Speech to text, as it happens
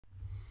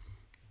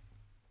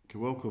Okay,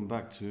 welcome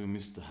back to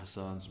Mr.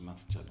 Hassan's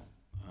Math channel.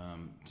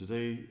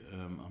 Today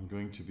I'm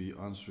going to be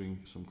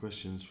answering some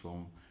questions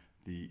from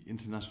the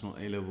International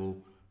A-Level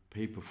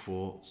Paper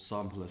 4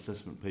 Sample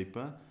Assessment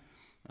paper.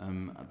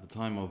 At the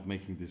time of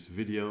making this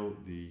video,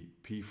 the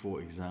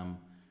P4 exam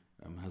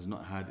has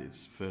not had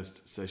its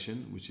first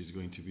session, which is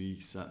going to be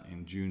sat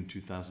in June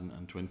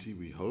 2020,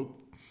 we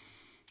hope.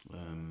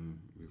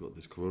 We've got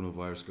this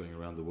coronavirus going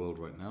around the world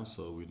right now,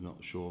 so we're not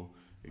sure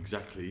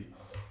exactly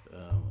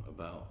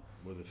about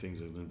whether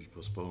things are going to be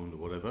postponed or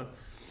whatever.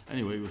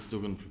 Anyway, we're still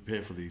going to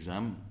prepare for the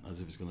exam as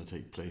if it's going to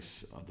take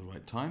place at the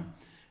right time.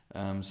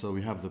 So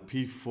we have the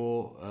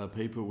P4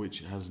 paper,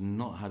 which has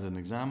not had an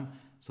exam.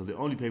 So the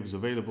only papers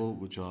available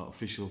which are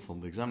official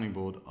from the examining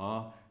board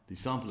are the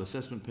sample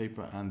assessment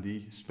paper and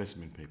the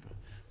specimen paper.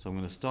 So I'm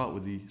going to start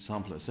with the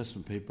sample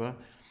assessment paper.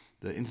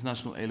 The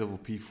International A-Level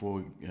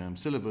P4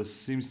 syllabus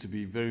seems to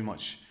be very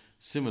much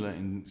similar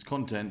in its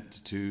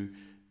content to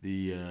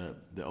the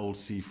old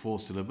C4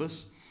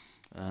 syllabus,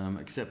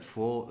 except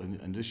for an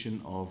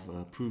addition of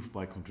proof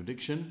by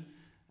contradiction,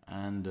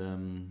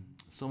 and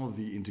some of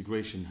the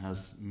integration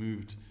has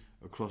moved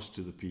across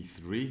to the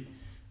P3.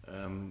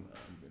 In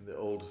the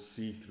old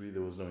C3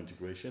 there was no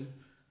integration,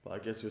 but I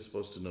guess we're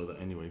supposed to know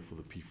that anyway for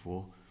the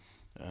P4.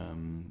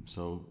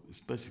 So it's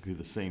basically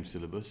the same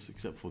syllabus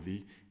except for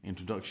the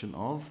introduction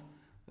of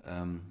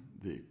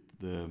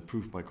the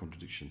proof by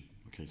contradiction.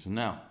 Okay, so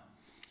now,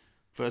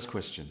 first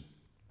question,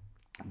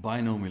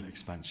 binomial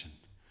expansion.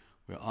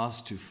 We're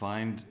asked to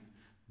find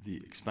the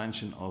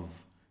expansion of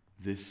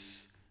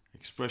this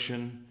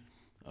expression,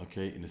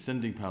 okay, in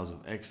ascending powers of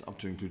x up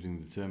to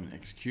including the term in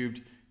x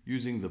cubed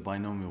using the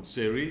binomial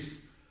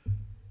series.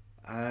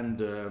 And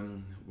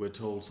we're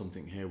told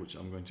something here which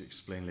I'm going to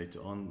explain later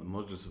on. The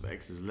modulus of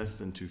x is less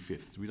than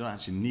 2/5. We don't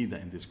actually need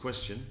that in this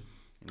question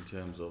in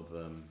terms of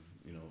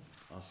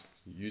us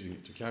using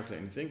it to calculate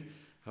anything.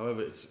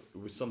 However, it's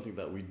something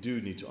that we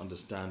do need to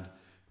understand.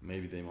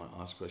 Maybe they might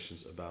ask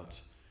questions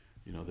about,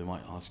 they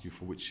might ask you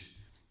for which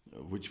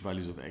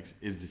values of x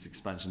is this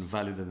expansion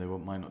valid, and they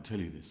might not tell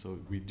you this. So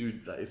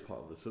that is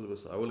part of the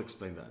syllabus. I will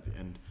explain that at the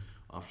end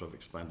after I've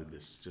expanded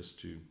this, just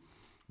to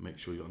make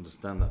sure you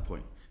understand that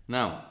point.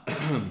 Now,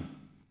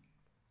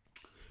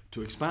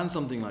 to expand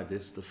something like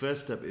this, the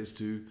first step is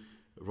to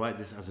write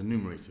this as a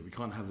numerator. We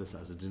can't have this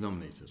as a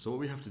denominator. So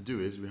what we have to do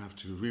is we have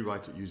to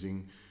rewrite it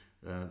using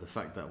the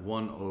fact that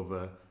 1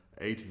 over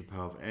a to the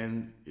power of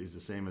n is the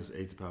same as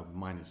a to the power of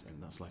minus n.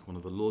 That's like one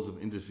of the laws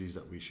of indices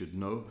that we should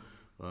know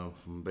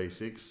from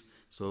basics.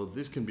 So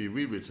this can be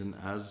rewritten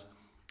as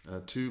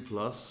 2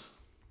 plus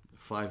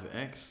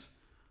 5x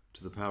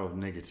to the power of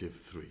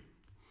 -3.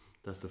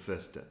 That's the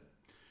first step.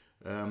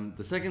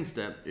 The second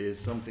step is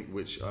something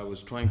which I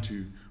was trying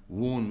to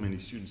warn many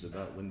students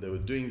about when they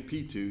were doing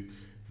P2,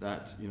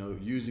 that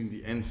using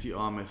the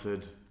NCR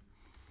method,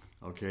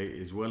 okay,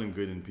 is well and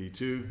good in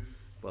P2,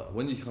 but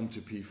when you come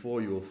to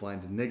P4 you will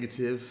find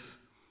negative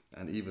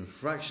and even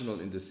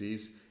fractional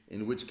indices,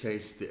 in which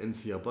case the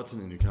NCR button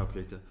in your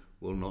calculator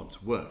will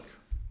not work.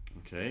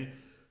 Okay,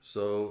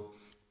 so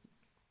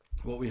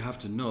what we have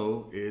to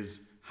know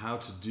is how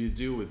to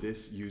deal with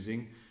this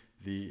using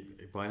the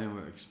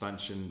binomial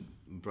expansion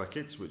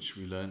brackets, which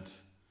we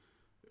learnt,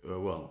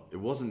 well, it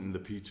wasn't in the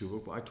P2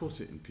 book, but I taught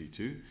it in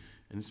P2,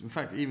 and it's in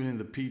fact even in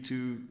the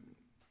P2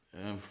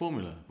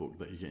 formula book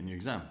that you get in your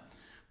exam.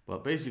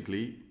 But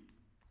basically,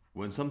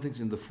 when something's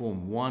in the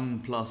form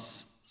 1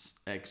 plus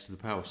x to the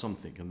power of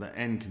something, and that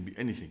n can be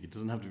anything, it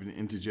doesn't have to be an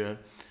integer,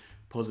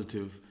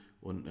 positive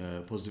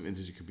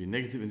integer, could be a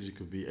negative integer,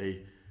 could be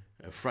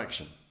a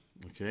fraction,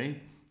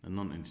 okay, a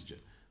non-integer.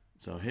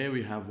 So here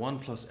we have 1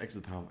 plus x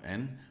to the power of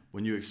n.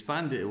 When you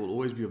expand it, it will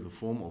always be of the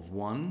form of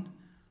 1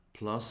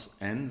 plus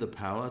n the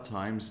power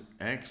times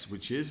x,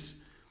 which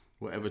is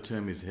whatever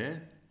term is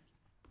here,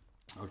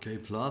 okay,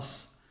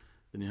 plus,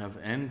 then you have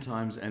n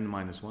times n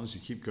minus 1, so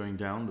you keep going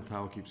down, the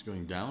power keeps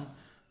going down,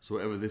 so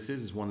whatever this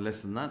is 1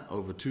 less than that,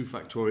 over 2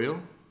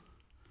 factorial,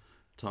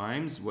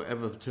 times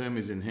whatever term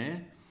is in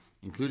here,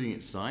 including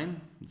its sign,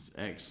 it's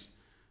x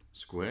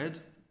squared,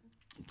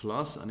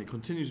 plus, and it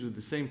continues with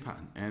the same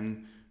pattern,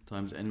 n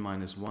times n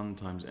minus 1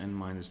 times n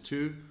minus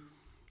 2,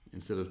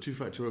 instead of 2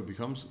 factorial it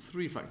becomes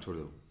 3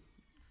 factorial,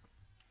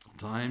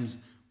 times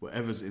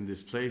whatever's in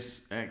this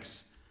place,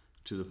 x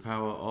to the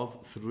power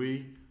of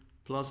 3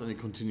 plus, and it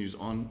continues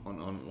on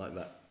like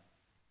that.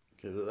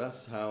 Okay, so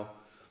that's how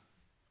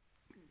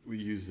we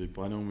use the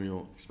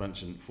binomial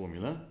expansion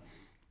formula.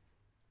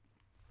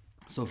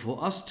 So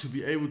for us to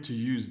be able to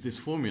use this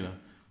formula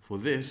for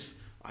this,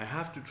 I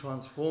have to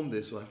transform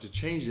this, or I have to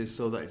change this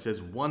so that it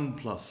says 1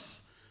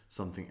 plus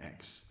something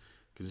x,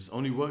 because this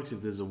only works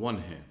if there's a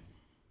 1 here.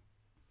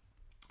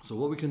 So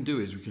what we can do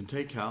is we can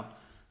take out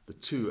the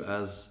 2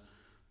 as,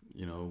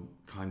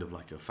 kind of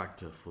like a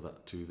factor for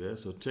that 2 there.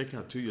 So take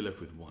out 2, you're left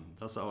with 1.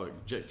 That's our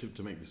objective,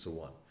 to make this a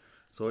 1.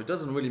 So it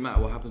doesn't really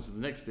matter what happens to the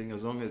next thing,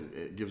 as long as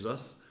it gives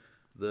us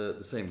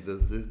the same.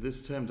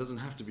 This term doesn't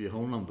have to be a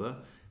whole number.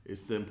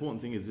 The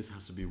important thing is this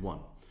has to be 1.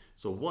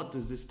 So what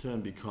does this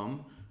term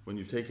become when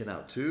you've taken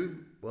out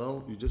 2?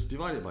 Well, you just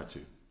divide it by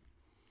 2.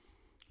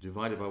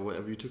 Divide it by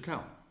whatever you took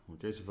out.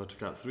 Okay, so if I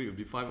took out 3, it would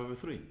be 5 over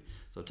 3.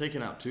 So I've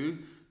taken out 2.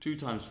 2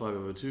 times 5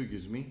 over 2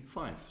 gives me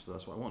 5. So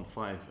that's what I want,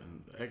 5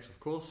 and x, of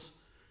course,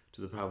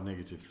 to the power of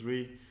negative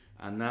 3.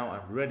 And now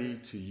I'm ready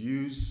to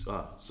use,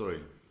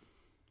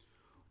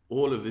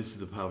 all of this is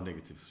the power of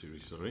negative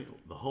 3,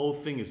 The whole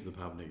thing is the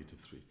power of negative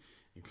 3,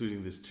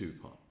 including this 2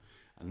 part.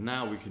 And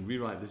now we can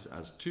rewrite this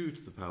as 2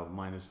 to the power of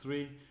minus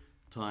 3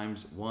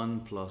 times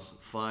 1 plus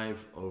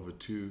 5 over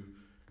 2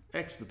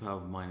 x to the power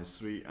of minus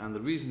 3. And the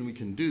reason we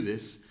can do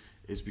this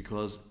is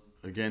because,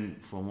 again,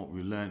 from what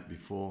we learned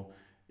before,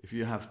 if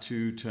you have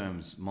two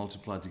terms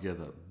multiplied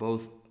together,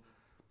 both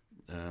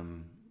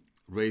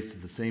raised to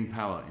the same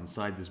power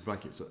inside this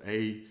bracket, so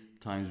a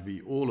times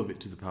b, all of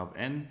it to the power of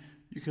n,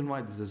 you can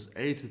write this as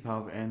a to the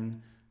power of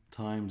n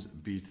times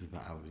b to the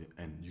power of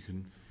n.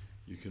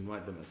 You can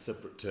write them as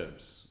separate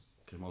terms,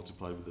 okay,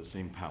 multiplied with the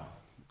same power.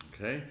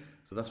 Okay,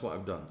 so that's what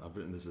I've done. I've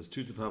written this as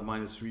 2 to the power of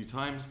minus 3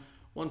 times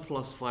 1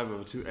 plus 5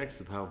 over 2x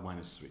to the power of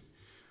minus 3.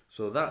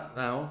 So that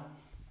now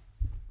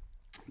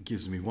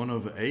gives me 1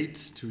 over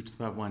 8, 2 to the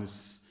power of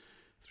minus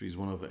 3 is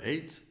 1 over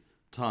 8,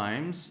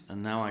 times,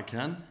 and now I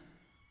can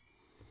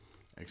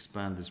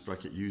expand this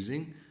bracket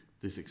using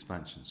this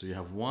expansion. So you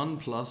have 1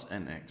 plus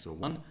nx, or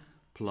 1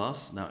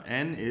 plus, now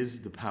n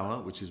is the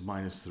power, which is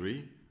minus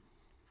 3,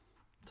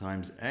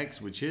 times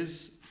x, which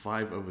is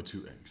 5 over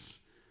 2x.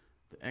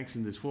 The x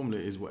in this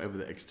formula is whatever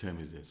the x term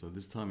is there. So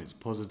this time it's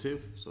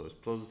positive, so it's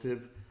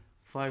positive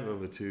 5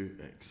 over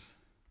 2x.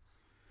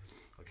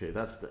 Okay,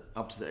 that's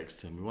up to the x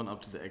term. We want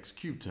up to the x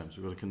cubed term, so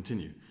we've got to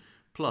continue.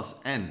 Plus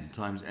n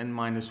times n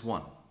minus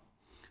 1.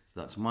 So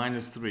that's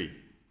minus 3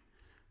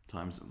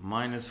 times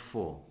minus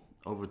 4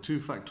 over 2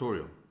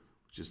 factorial,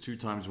 which is 2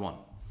 times 1,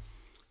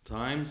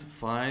 times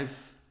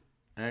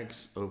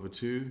 5x over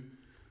 2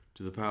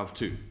 to the power of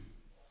 2.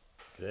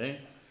 Okay,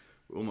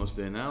 we're almost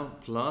there now.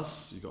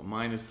 Plus, you've got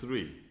minus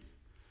 3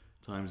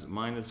 times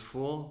minus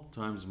 4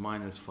 times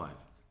minus 5.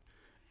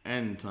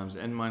 N times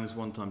n minus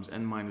 1 times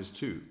n minus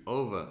 2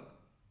 over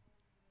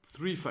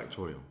 3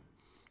 factorial,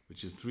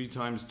 which is 3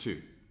 times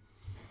 2.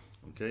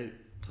 Okay,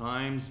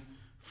 times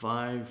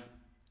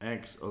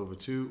 5x over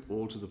 2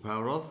 all to the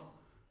power of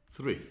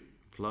 3.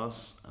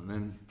 Plus, and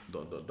then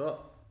dot, dot,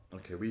 dot.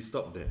 Okay, we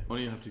stop there.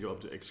 Only have to go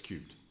up to x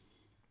cubed.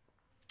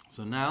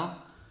 So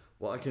now,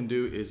 what I can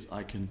do is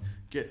I can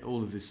get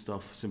all of this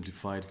stuff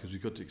simplified, because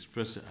we've got to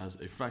express it as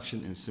a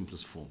fraction in its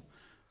simplest form.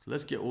 So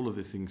let's get all of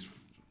these things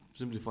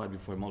simplified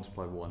before I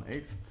multiply by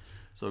 1/8.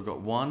 So I've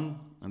got 1,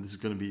 and this is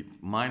going to be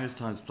minus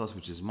times plus,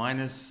 which is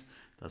minus.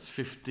 That's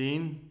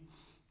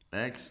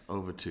 15x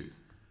over 2.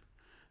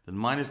 Then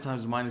minus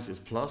times minus is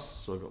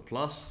plus, so I've got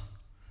plus.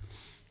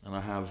 And I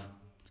have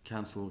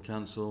cancel,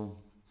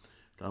 cancel.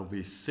 That will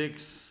be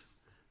 6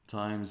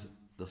 times,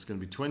 that's going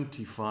to be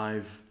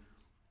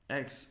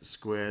 25x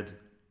squared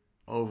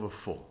over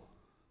 4.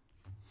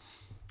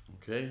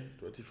 Okay,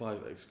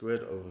 25x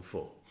squared over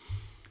 4.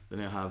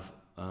 Then I have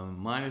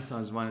minus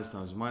times minus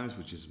times minus,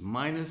 which is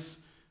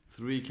minus.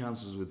 3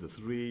 cancels with the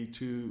 3,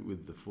 2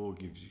 with the 4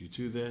 gives you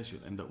 2 there. So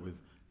you'll end up with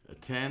a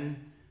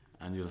 10,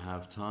 and you'll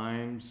have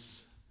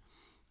times,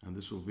 and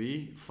this will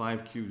be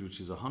 5 cubed, which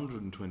is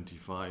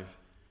 125,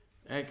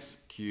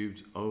 x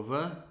cubed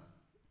over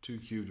 2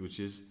 cubed, which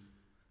is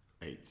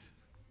 8.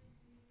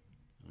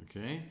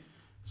 Okay,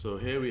 so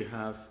here we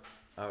have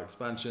our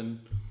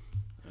expansion,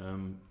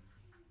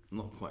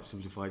 not quite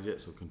simplified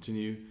yet, so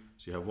continue.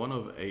 So you have 1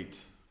 over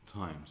 8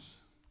 times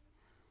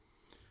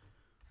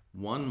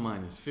 1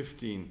 minus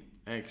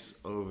 15x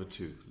over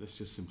 2. Let's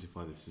just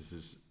simplify this. This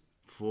is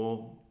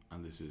 4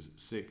 and this is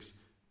 6.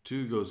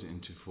 2 goes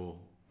into 4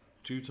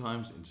 2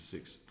 times, into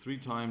 6 3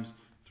 times.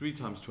 3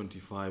 times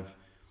 25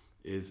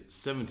 is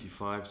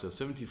 75. So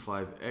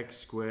 75x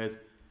squared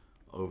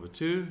over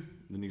 2.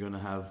 Then you're going to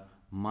have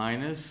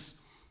minus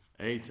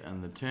 8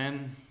 and the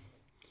 10.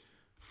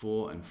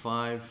 4 and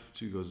 5.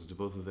 2 goes into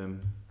both of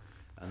them.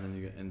 And then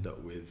you end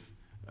up with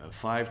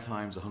 5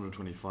 times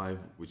 125,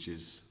 which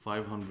is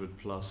 500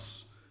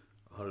 plus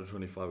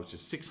 125, which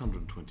is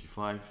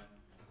 625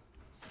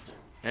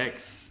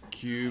 x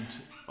cubed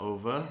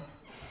over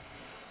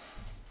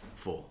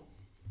 4.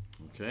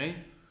 Okay,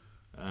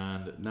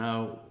 and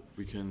now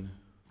we can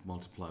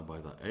multiply by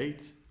that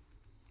 8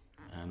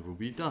 and we'll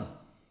be done.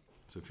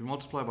 So if you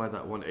multiply by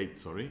that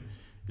 1/8,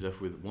 you're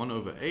left with 1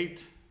 over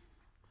 8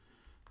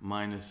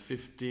 minus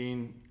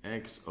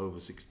 15x over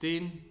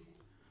 16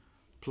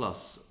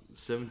 plus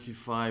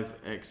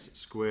 75x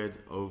squared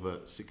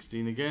over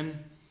 16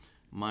 again,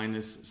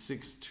 minus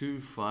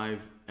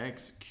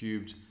 625x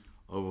cubed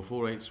over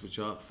 4/8, which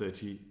are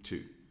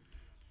 32,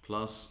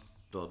 plus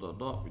dot, dot,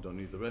 dot. We don't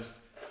need the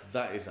rest.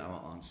 That is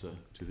our answer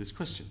to this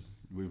question.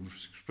 We've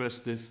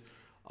expressed this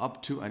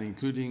up to and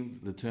including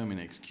the term in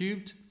x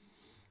cubed,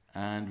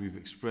 and we've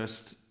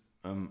expressed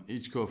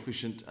each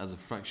coefficient as a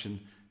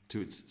fraction to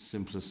its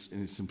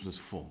simplest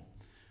form.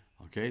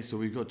 Okay, so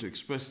we've got to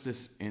express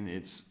this in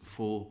its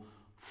full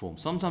form.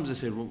 Sometimes they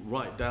say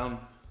write down,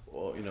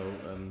 or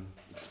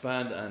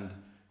expand and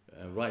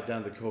write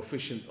down the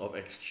coefficient of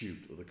x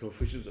cubed, or the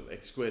coefficients of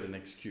x squared and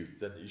x cubed,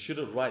 then you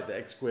shouldn't write the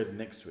x squared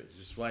next to it.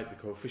 Just write the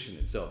coefficient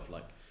itself.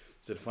 Like,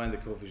 instead find the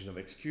coefficient of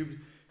x cubed,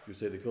 you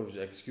say the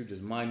coefficient of x cubed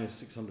is minus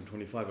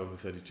 625 over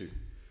 32.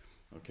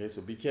 Okay,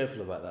 so be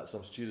careful about that.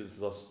 Some students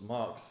lost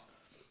marks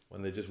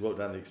when they just wrote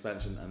down the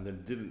expansion and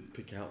then didn't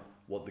pick out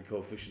what the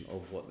coefficient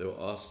of what they were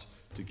asked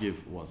to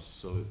give was.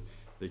 So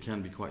they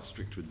can be quite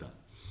strict with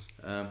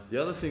that.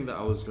 The other thing that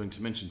I was going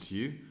to mention to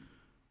you,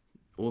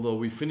 although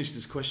we finished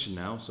this question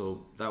now,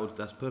 so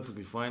that's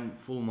perfectly fine,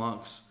 full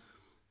marks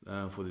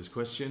for this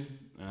question,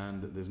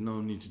 and there's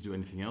no need to do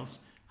anything else.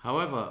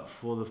 However,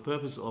 for the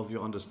purpose of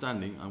your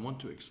understanding, I want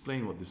to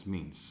explain what this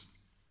means.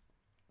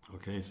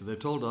 Okay, so they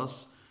told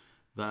us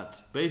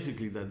that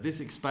basically that this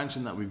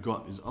expansion that we've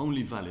got is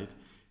only valid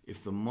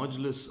if the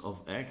modulus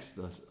of x,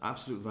 the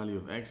absolute value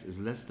of x, is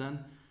less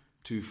than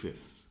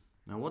 2/5.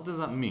 Now what does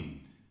that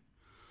mean?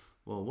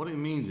 Well, what it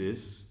means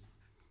is,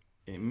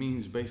 it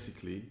means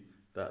basically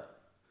that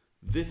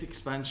this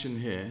expansion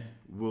here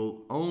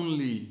will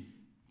only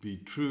be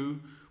true,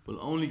 will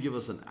only give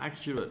us an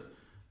accurate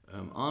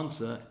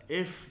answer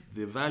if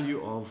the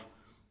value of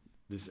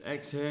this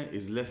x here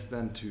is less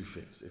than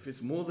 2/5. If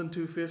it's more than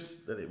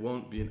 2/5, then it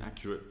won't be an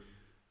accurate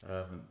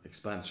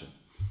expansion.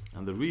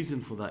 And the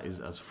reason for that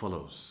is as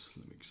follows.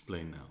 Let me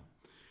explain now.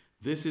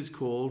 This is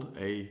called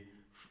a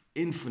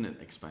infinite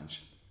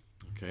expansion.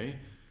 Okay?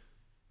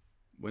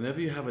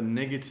 Whenever you have a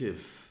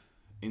negative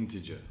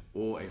integer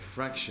or a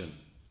fraction,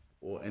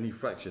 or any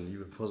fraction,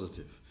 even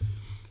positive,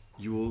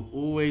 you will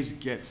always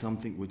get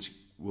something which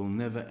will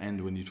never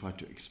end when you try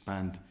to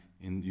expand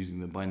in using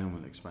the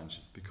binomial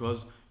expansion,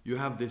 because you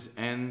have this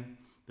n,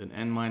 then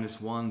n minus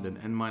 1, then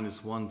n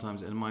minus 1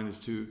 times n minus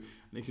 2,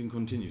 and it can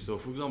continue. So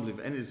for example, if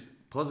n is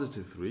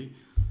positive 3,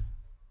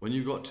 when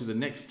you got to the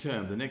next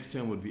term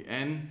would be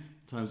n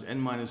times n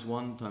minus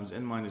 1 times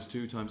n minus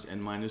 2 times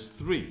n minus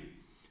 3.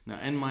 Now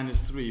n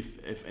minus 3,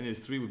 if n is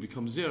 3, would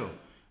become 0.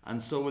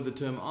 And so with the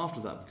term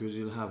after that, because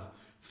you'll have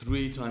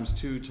 3 times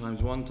 2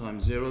 times 1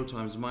 times 0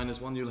 times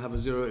minus 1, you'll have a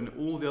 0 in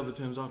all the other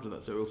terms after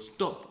that. So it will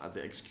stop at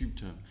the x cubed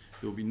term.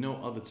 There will be no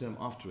other term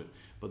after it.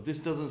 But this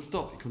doesn't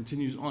stop, it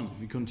continues on.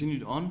 If you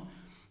continued on,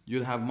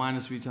 you'll have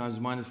minus 3 times,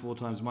 minus 4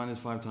 times, minus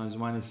 5 times,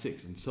 minus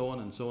 6, and so on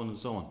and so on and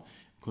so on.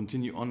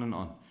 Continue on and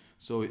on.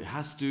 So it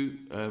has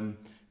to,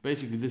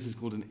 basically this is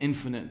called an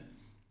infinite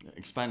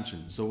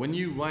expansion. So when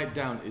you write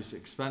down its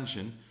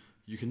expansion,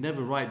 you can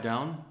never write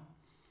down,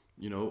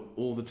 you know,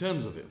 all the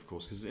terms of it, of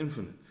course, because it's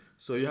infinite.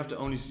 So you have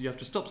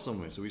to stop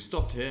somewhere. So we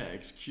stopped here at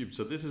x cubed.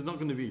 So this is not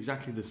going to be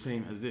exactly the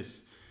same as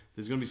this.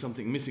 There's going to be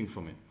something missing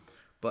from it.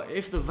 But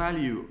if the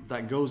value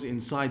that goes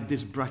inside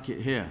this bracket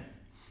here,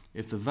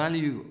 if the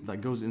value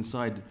that goes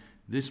inside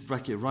this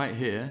bracket right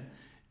here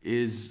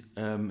is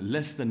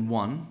less than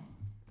 1,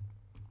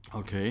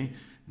 okay,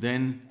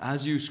 then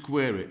as you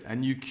square it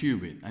and you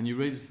cube it and you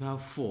raise it to the power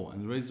of 4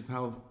 and raise it to the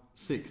power of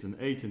 6 and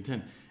 8 and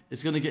 10,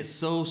 it's going to get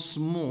so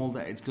small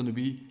that it's going to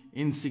be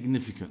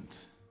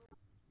insignificant.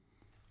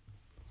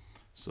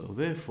 So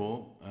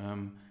therefore,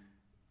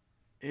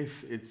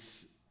 if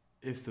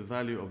the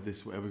value of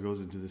this, whatever goes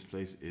into this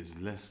place, is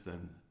less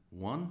than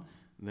 1,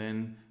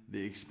 then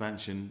the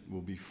expansion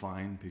will be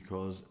fine,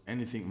 because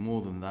anything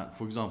more than that,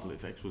 for example,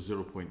 if x was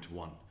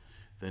 0.1,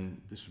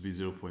 then this would be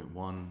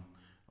 0.1.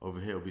 Over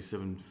here it will be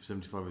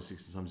 75 over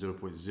 60 times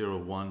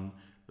 0.01.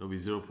 There will be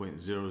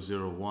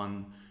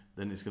 0.001.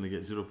 Then it's going to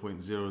get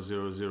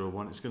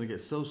 0.0001. It's going to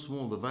get so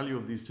small, the value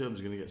of these terms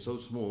are going to get so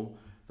small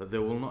that they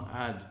will not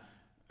add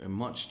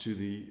much to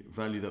the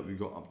value that we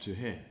got up to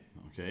here.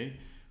 Okay,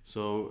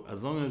 so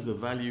as long as the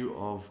value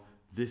of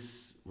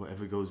this,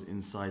 whatever goes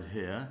inside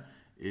here,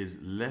 is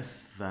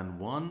less than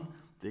 1,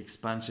 the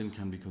expansion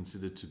can be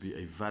considered to be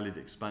a valid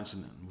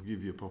expansion, and we'll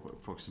give you a proper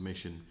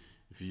approximation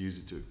if you use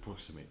it to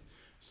approximate.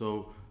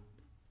 So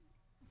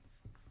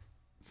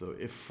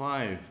if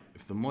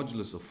the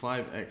modulus of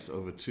 5x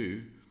over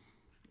 2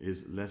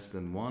 is less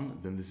than 1,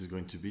 then this is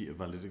going to be a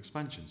valid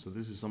expansion. So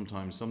this is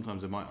sometimes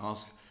they might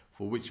ask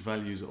for which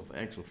values of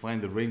x, or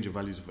find the range of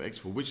values of x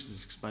for which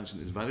this expansion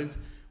is valid,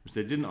 which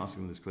they didn't ask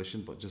in this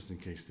question, but just in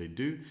case they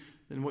do,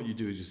 then what you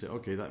do is you say,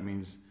 okay, that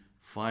means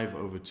 5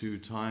 over 2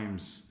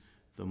 times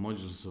the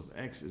modulus of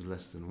x is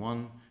less than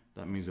 1.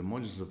 That means the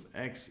modulus of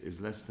x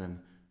is less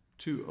than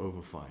 2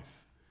 over 5.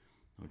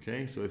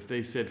 Okay, so if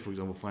they said, for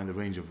example, find the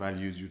range of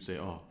values, you'd say,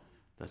 oh,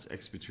 that's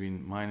x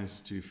between minus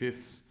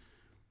 2/5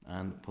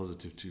 and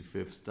positive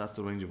 2/5. That's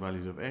the range of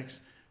values of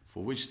x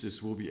for which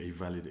this will be a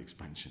valid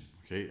expansion.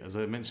 Okay, as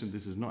I mentioned,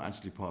 this is not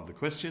actually part of the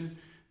question.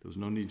 There was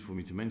no need for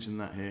me to mention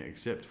that here,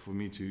 except for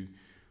me to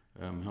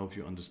help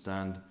you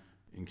understand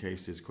in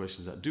case there's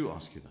questions that do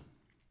ask you that.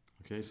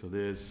 Okay, so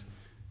there's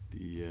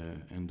the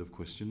end of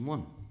question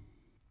 1.